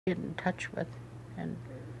get in touch with and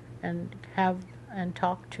and have and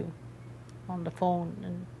talk to on the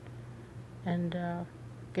phone and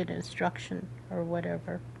get instruction or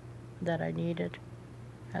whatever that I needed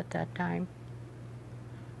at that time.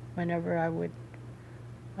 Whenever I would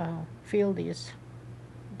feel these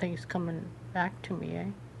things coming back to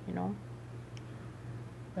me, you know.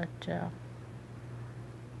 But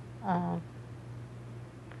uh,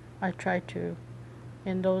 I tried to,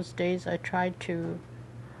 in those days, I tried to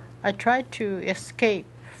escape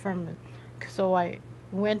from it. So I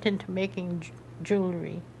went into making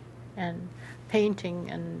jewelry and painting,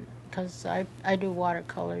 and because I do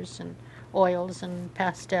watercolors and oils and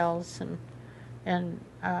pastels, and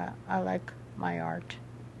I like my art.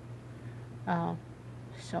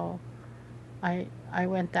 So I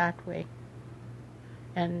went that way.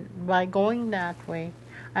 And by going that way,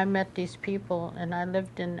 I met these people, and I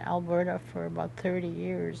lived in Alberta for about 30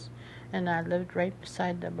 years, and I lived right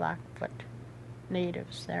beside the Blackfoot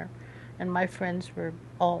natives there, and my friends were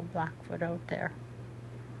all Blackfoot out there.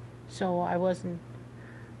 So I loved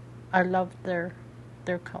their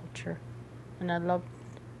culture, and I loved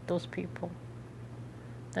those people,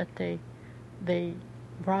 that they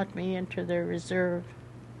brought me into their reserve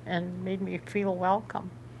and made me feel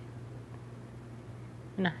welcome.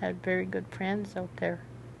 And I had very good friends out there.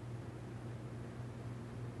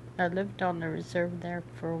 I lived on the reserve there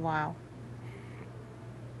for a while.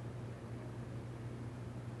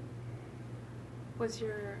 Was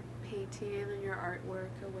your painting and your artwork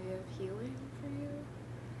a way of healing for you?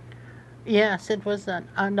 Yes, it was an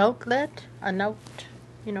outlet,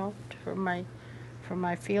 you know, for my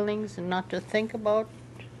feelings, and not to think about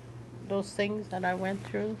those things that I went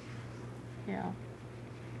through. Yeah.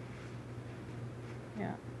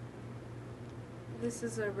 Yeah. This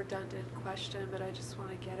is a redundant question, but I just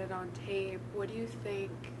want to get it on tape. What do you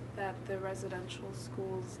think that the residential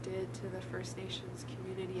schools did to the First Nations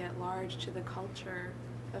community at large, to the culture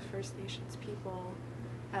of First Nations people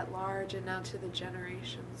at large, and now to the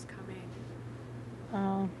generations coming?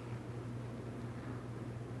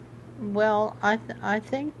 Well, I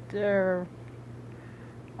think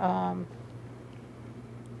um,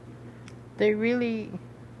 they really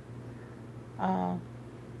uh,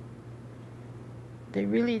 they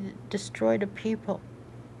really destroyed a people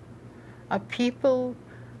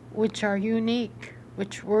which are unique,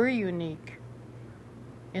 which were unique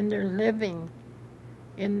in their living,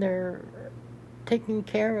 in their taking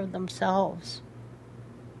care of themselves.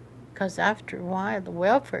 Because after a while, the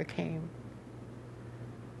welfare came,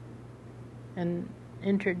 and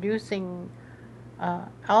introducing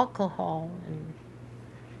alcohol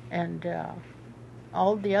and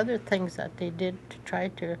all the other things that they did to try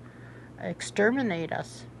to exterminate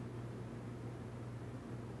us.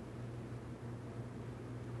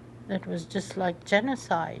 It was just like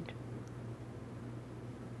genocide.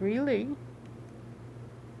 Really.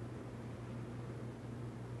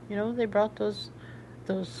 You know, they brought those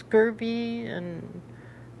scurvy and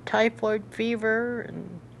typhoid fever,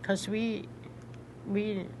 and because we,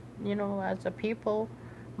 you know, as a people,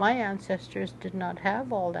 my ancestors did not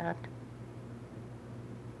have all that.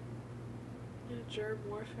 Yeah, germ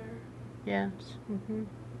warfare. Yes.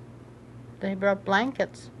 They brought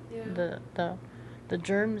blankets. Yeah. The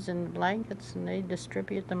germs in blankets, and they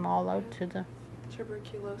distribute them all out to the.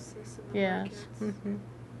 Tuberculosis in the Yes. blankets.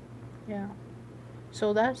 Yeah.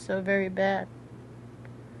 So that's a very bad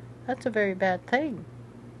thing.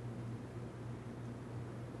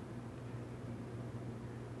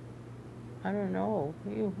 I don't know.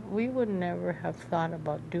 We would never have thought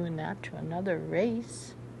about doing that to another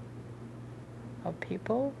race of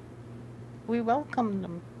people. We welcomed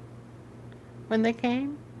them when they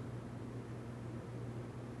came.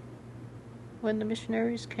 When the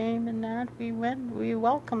missionaries came and that, we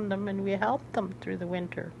welcomed them, and we helped them through the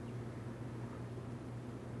winter.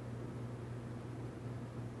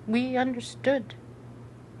 We understood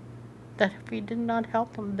that if we did not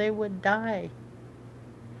help them, they would die.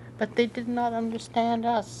 But they did not understand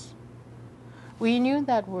us. We knew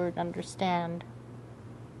that word, understand,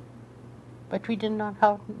 but we did not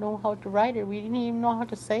know how to write it. We didn't even know how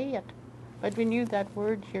to say it. But we knew that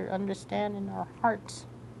word here, understand, in our hearts.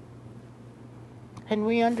 And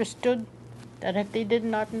we understood that if they did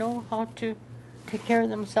not know how to take care of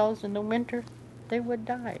themselves in the winter, they would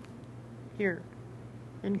die here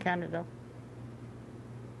in Canada.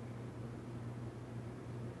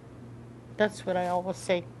 That's what I always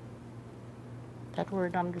say. That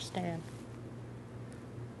word, understand.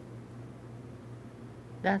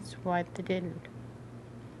 That's why they didn't.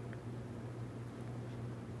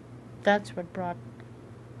 That's what brought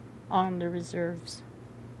on the reserves.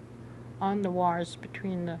 on the wars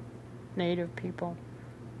between the native people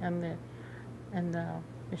and the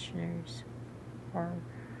missionaries, or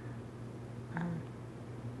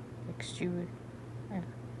excuse,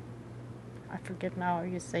 I forget now how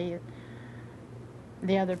you say it.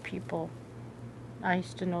 The other people. I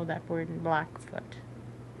used to know that word in Blackfoot.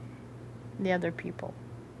 The other people,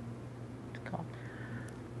 it's called.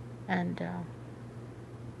 And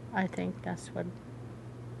I think that's what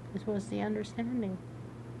it was, the understanding.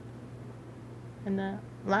 And the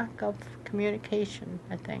lack of communication,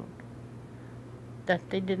 I think. That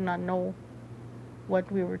they did not know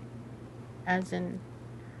what we were, as in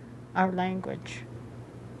our language.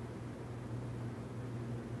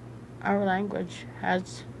 Our language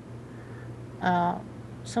has,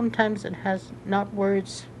 sometimes it has not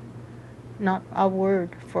words, not a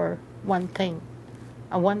word for one thing.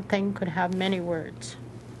 A one thing could have many words,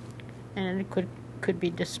 and it could be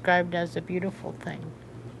described as a beautiful thing,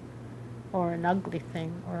 or an ugly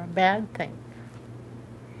thing, or a bad thing.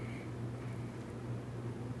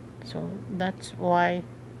 So that's why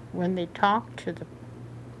when they talk to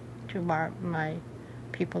my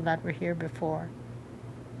people that were here before,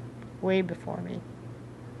 way before me,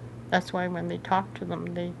 that's why when they talked to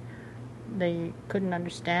them, they couldn't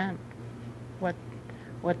understand what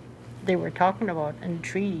they were talking about, and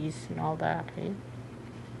trees and all that, hey?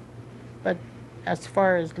 But as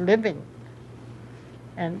far as living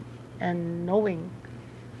and knowing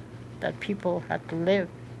that people had to live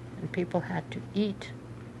and people had to eat,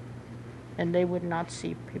 and they would not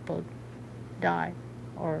see people die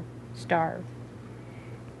or starve.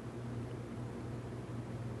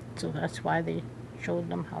 So that's why they showed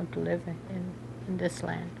them how to live in this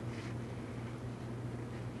land.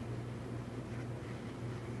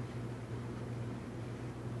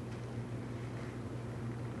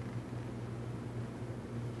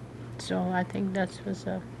 So I think that's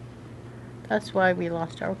why we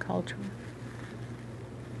lost our culture.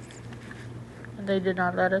 They did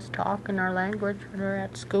not let us talk in our language when we were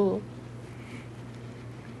at school.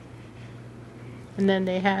 And then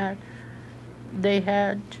they had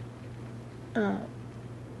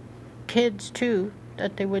kids too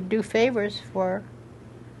that they would do favors for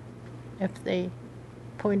if they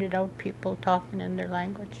pointed out people talking in their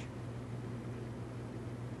language.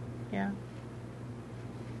 Yeah.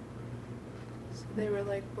 So they were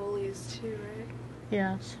like bullies too, right?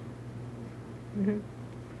 Yes.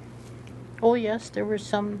 Oh yes, there were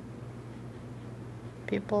some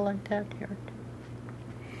people like that here.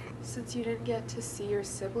 Since you didn't get to see your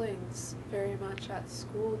siblings very much at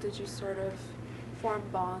school, did you sort of form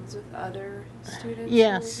bonds with other students?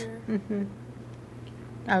 Yes. Who were here?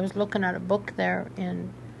 I was looking at a book there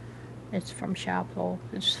it's from Chapleau.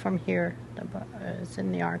 It's from here. It's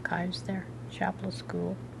in the archives there, Chapleau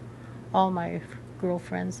School. All my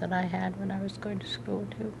girlfriends that I had when I was going to school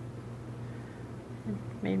too. It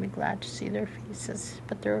made me glad to see their faces,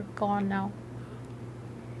 but they're gone now.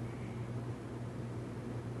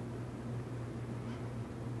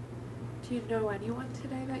 Do you know anyone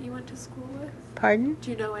today that you went to school with? Pardon?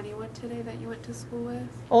 Do you know anyone today that you went to school with?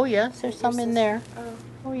 Oh yes, there's some in there. Oh.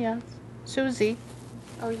 Oh yes. Susie.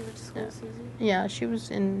 Oh, you went to school with Susie? Yeah, she was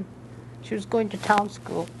going to town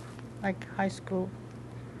school, like high school.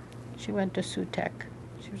 She went to Sault.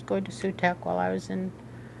 She was going to Sault while I was in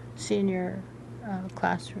senior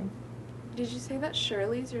classroom. Did you say that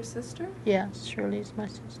Shirley's your sister? Yes, Shirley's my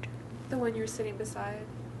sister. The one you're sitting beside?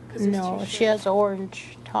 No, she has an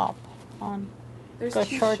orange top on. There's got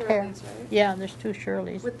two short Shirleys, hair. right? Yeah, there's two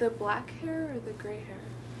Shirleys. With the black hair or the gray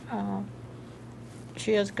hair?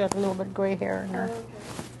 She has got a little bit of gray hair in her. Oh, okay.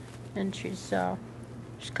 And she's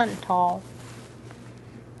kind of tall.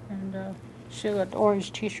 And she got an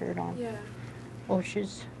orange T-shirt on. Yeah. Oh,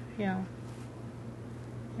 yeah.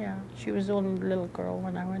 Yeah, she was only a little girl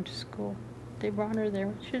when I went to school. They brought her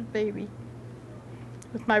there. She was a baby.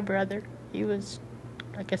 With my brother. He was,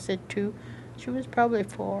 like I said, 2. She was probably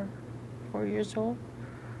 4 years old.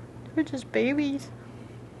 They were just babies.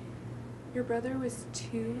 Your brother was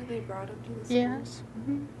 2 when they brought him to the school? Yes.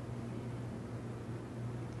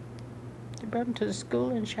 They brought him to the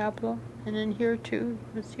school in Chapleau, and then here too.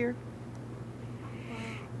 He was here. Wow.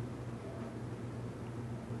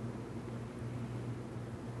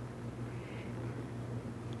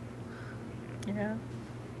 Yeah.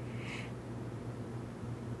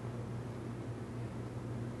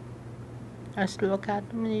 I used to look at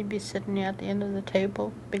him, and he'd be sitting at the end of the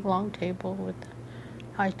table, big long table with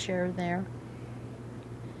a high chair there.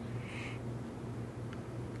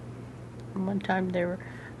 And one time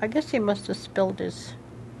I guess he must have spilled his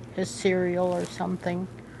cereal or something,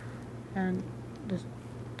 and the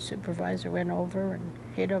supervisor went over and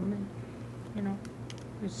hit him, and you know.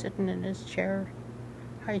 He was sitting in his chair,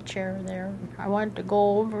 high chair there. I wanted to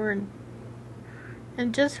go over and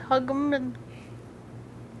just hug him, and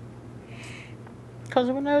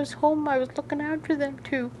because when I was home, I was looking after them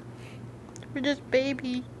too. They were just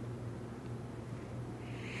baby,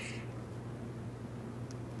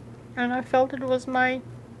 and I felt it was my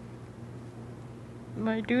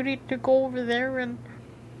duty to go over there and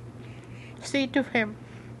see to him,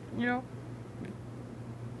 you know.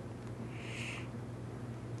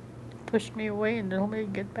 Pushed me away and told me to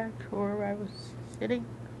get back to where I was sitting.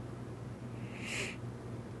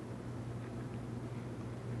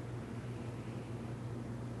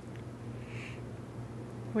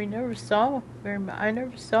 We never saw very much. I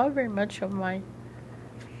never saw very much of my.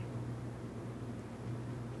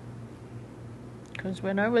 Because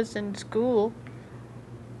when I was in school,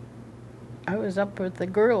 I was up with the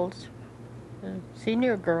girls, the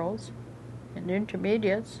senior girls, and the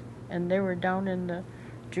intermediates, and they were down in the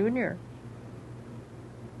junior.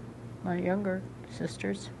 My younger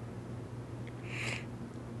sisters,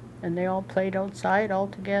 and they all played outside all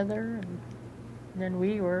together, and then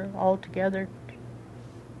we were all together,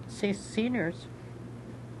 seniors.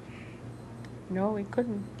 No, we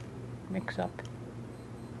couldn't mix up.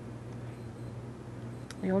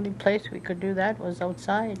 The only place we could do that was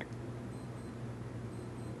outside.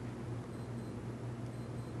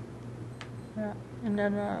 Yeah. And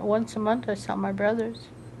then once a month I saw my brothers.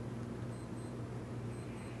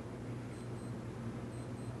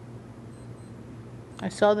 I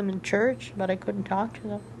saw them in church, but I couldn't talk to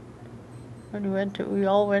them. When we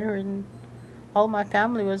all went, and all my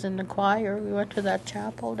family was in the choir. We went to that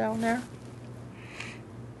chapel down there.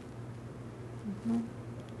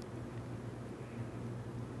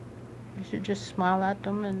 You should just smile at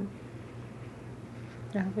them, and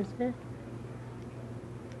that was it.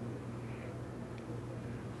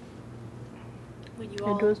 When you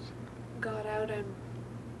all got out,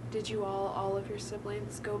 did you all of your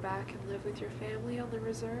siblings go back and live with your family on the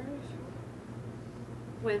reserve?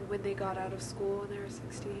 When they got out of school when they were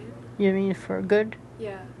 16? You mean for good?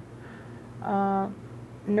 Yeah.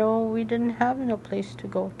 No, we didn't have no place to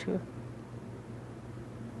go to.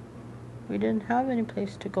 We didn't have any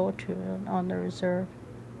place to go to on the reserve.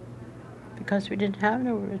 Because we didn't have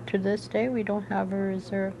no, to this day we don't have a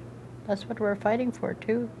reserve. That's what we're fighting for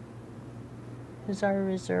too, is our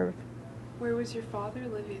reserve. Where was your father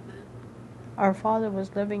living then? Our father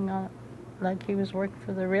was living like he was working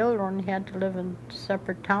for the railroad, and he had to live in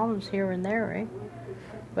separate towns here and there, eh?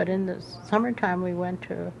 But in the summertime we went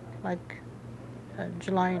to, like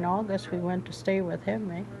July and August, we went to stay with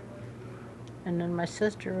him, eh? And then my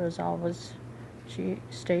sister she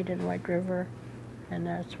stayed in White River, and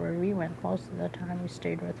that's where we went most of the time. We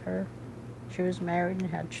stayed with her. She was married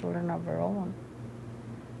and had children of her own.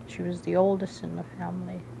 She was the oldest in the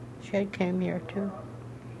family. She had came here too.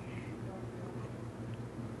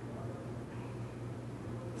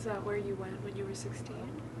 Is that where you went when you were 16?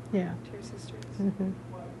 Yeah. To your sisters? Mm-hmm.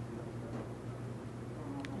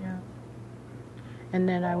 Yeah. And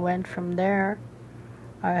then I went from there.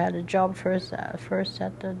 I had a job first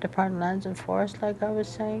at the Department of Lands and Forests, like I was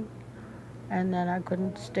saying, and then I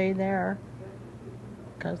couldn't stay there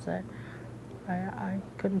because I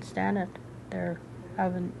couldn't stand it. They're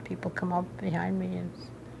having people come up behind me, and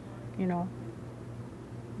you know.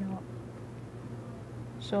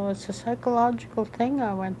 So it's a psychological thing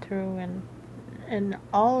I went through, and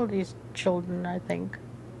all of these children, I think,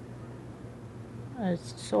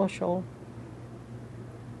 it's social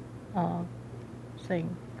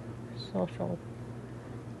thing, social,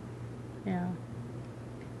 yeah.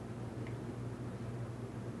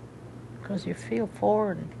 Because you feel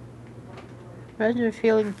foreign. Imagine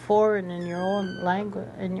feeling foreign in your own language,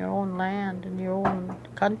 in your own land, in your own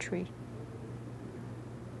country.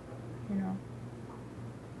 You know.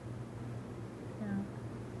 Yeah.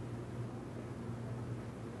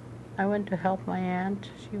 I went to help my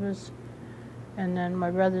aunt. And then my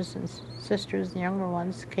brothers and sisters, the younger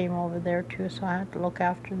ones, came over there too, so I had to look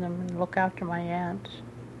after them and look after my aunt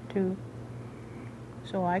too.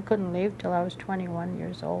 So I couldn't leave till I was 21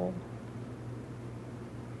 years old.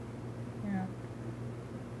 Yeah.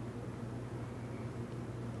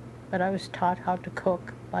 But I was taught how to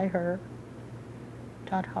cook by her,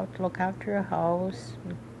 taught how to look after a house,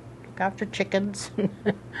 look after chickens,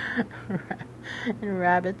 and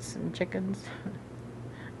rabbits and chickens,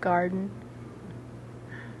 garden.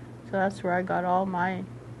 So that's where I got all my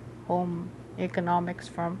home economics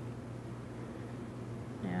from.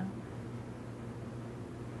 Yeah.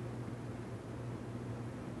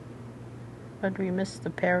 But we miss the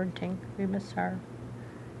parenting. We miss our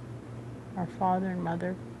father and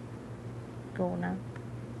mother. grown up.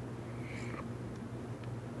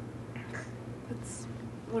 That's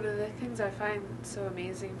one of the things I find so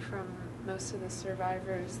amazing from most of the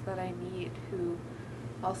survivors that I meet, who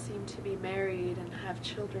all seem to be married and have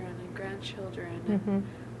children and grandchildren. And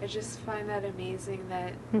I just find that amazing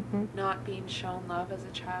that not being shown love as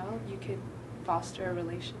a child, you could foster a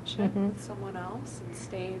relationship with someone else and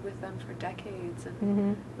stay with them for decades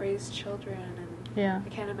and raise children. And I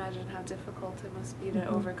can't imagine how difficult it must be to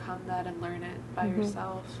overcome that and learn it by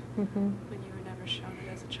yourself when you were never shown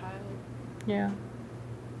it as a child. Yeah.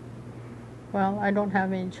 Well, I don't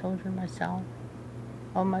have any children myself.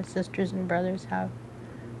 All my sisters and brothers have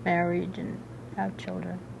married and have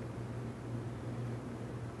children.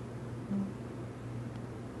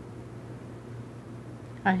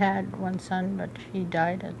 I had one son, but he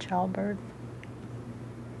died at childbirth.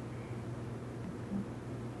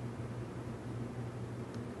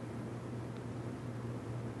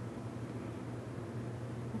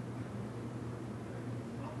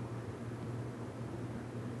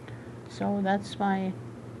 So that's my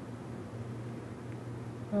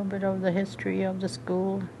little bit of the history of the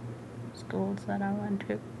schools that I went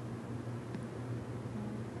to.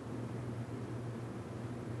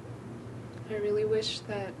 I really wish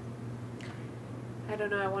that, I don't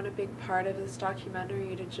know, I want a big part of this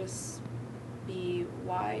documentary to just be,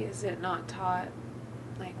 why is it not taught?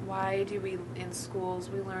 Like, why do we, in schools,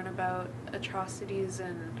 we learn about atrocities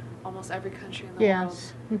in almost every country in the world,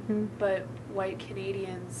 but white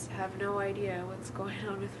Canadians have no idea what's going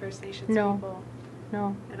on with First Nations people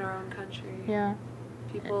in our own country. Yeah.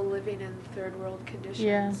 People living in third world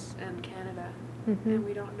conditions in Canada, and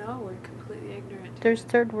we don't know. We're completely ignorant. There's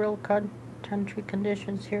third world country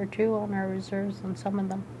conditions here too on our reserves, on some of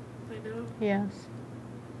them. I know. Yes.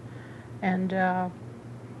 And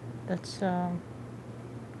that's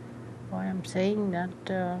why I'm saying that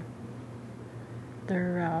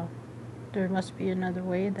there must be another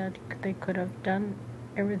way that they could have done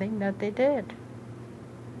everything that they did,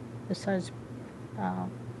 besides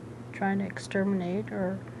trying to exterminate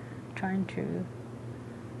or trying to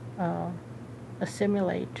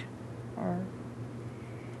assimilate, or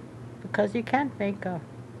because you can't make a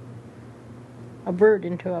bird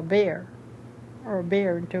into a bear, or a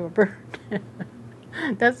bear into a bird.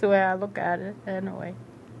 That's the way I look at it anyway.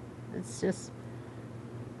 It's just,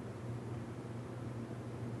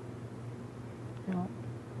 you know,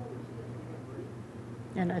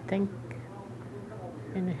 and I think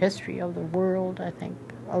in the history of the world, I think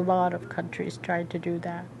a lot of countries tried to do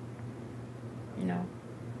that, you know.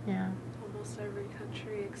 Yeah. Almost every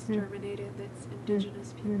country exterminated its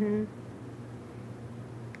indigenous people.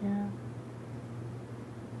 Yeah.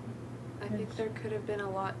 I think there could have been a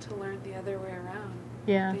lot to learn the other way around.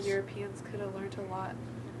 Yes. The Europeans could have learned a lot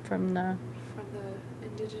from the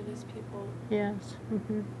indigenous people. Yes.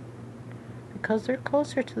 Because they're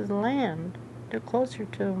closer to the land. They're closer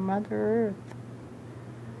to Mother Earth.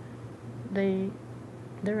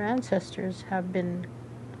 Their ancestors have been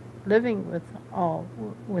living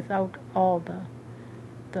without all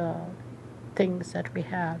the things that we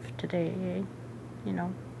have today, you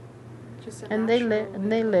know. Just a and they natural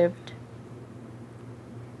and they lived.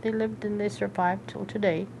 They lived and they survived till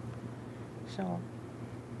today. So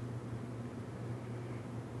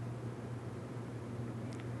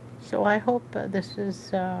I hope this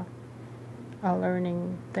is a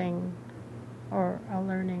learning thing, or a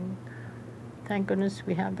learning. Thank goodness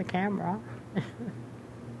we have the camera.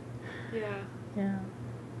 Yeah. Yeah,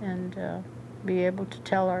 and be able to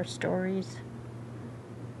tell our stories.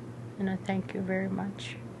 And I thank you very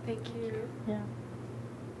much. Thank you. Yeah.